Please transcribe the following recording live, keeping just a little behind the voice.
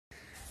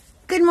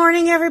Good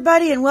morning,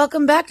 everybody, and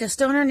welcome back to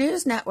Stoner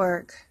News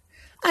Network.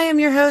 I am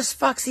your host,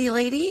 Foxy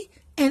Lady,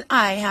 and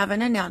I have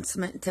an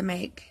announcement to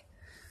make.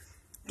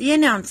 The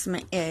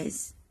announcement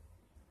is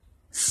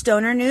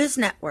Stoner News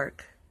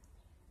Network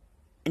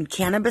and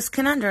Cannabis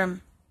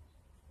Conundrum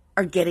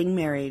are getting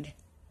married.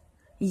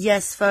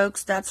 Yes,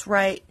 folks, that's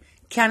right.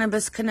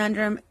 Cannabis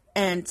Conundrum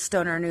and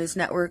Stoner News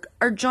Network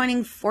are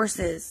joining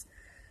forces.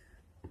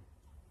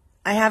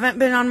 I haven't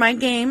been on my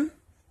game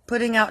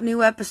putting out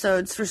new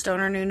episodes for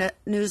Stoner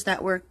News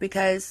Network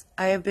because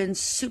I have been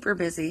super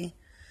busy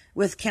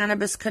with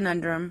Cannabis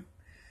Conundrum,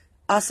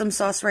 Awesome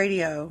Sauce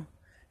Radio,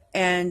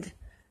 and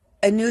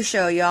a new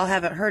show y'all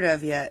haven't heard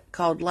of yet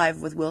called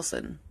Live with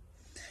Wilson.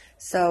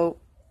 So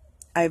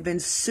I've been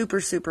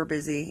super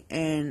busy,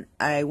 and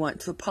I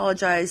want to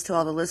apologize to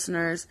all the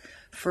listeners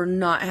for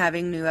not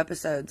having new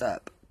episodes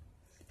up.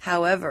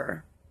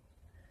 However,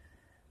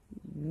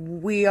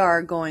 we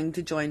are going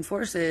to join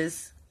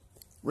forces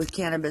with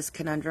Cannabis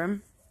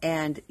Conundrum,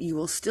 and you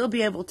will still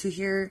be able to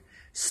hear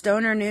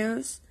Stoner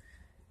News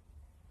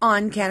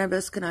on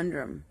Cannabis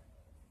Conundrum.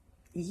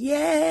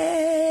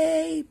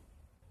 Yay!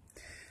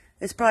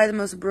 It's probably the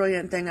most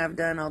brilliant thing I've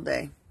done all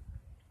day.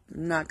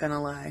 I'm not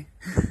gonna lie.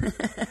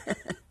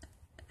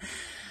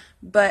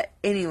 But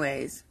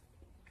anyways,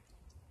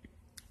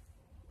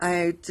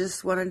 I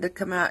just wanted to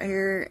come out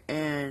here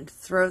and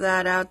throw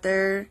that out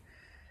there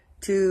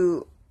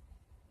to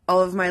all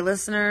of my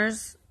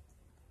listeners.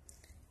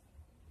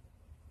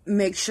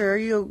 Make sure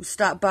you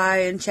stop by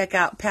and check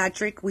out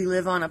Patrick, We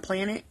Live on a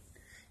Planet,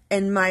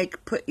 and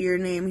Mike, Put Your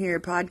Name Here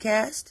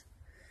podcast.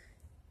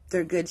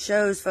 They're good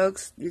shows,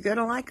 folks. You're going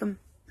to like them.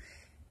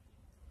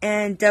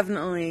 And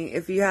definitely,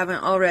 if you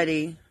haven't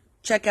already,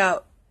 check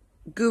out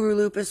Guru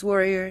Lupus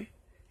Warrior,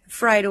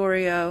 Fried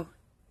Oreo,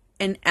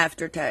 and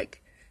Aftertech.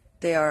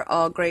 They are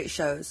all great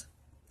shows.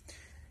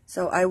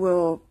 So I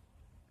will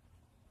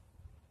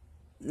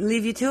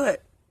leave you to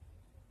it.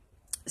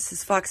 This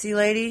is Foxy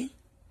Lady,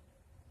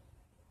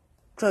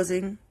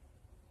 closing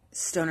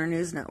Stoner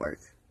News Network.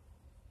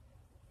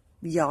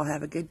 Y'all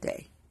have a good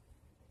day.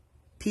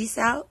 Peace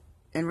out,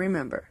 and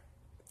remember,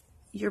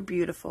 you're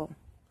beautiful.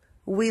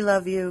 We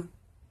love you.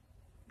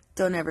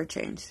 Don't ever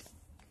change.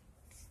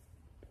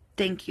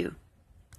 Thank you.